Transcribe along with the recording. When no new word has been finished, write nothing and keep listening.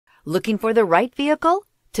Looking for the right vehicle?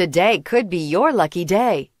 Today could be your lucky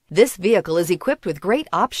day. This vehicle is equipped with great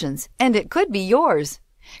options, and it could be yours.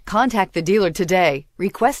 Contact the dealer today,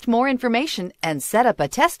 request more information, and set up a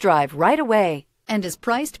test drive right away. And is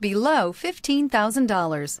priced below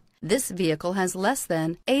 $15,000. This vehicle has less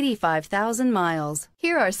than 85,000 miles.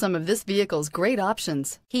 Here are some of this vehicle's great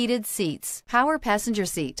options: heated seats, power passenger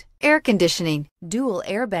seat, air conditioning, dual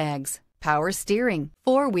airbags, power steering,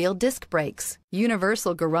 four-wheel disc brakes,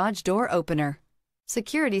 universal garage door opener,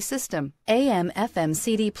 security system, AM/FM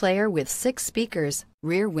CD player with 6 speakers,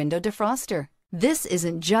 rear window defroster. This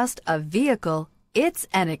isn't just a vehicle, it's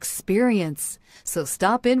an experience. So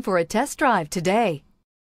stop in for a test drive today.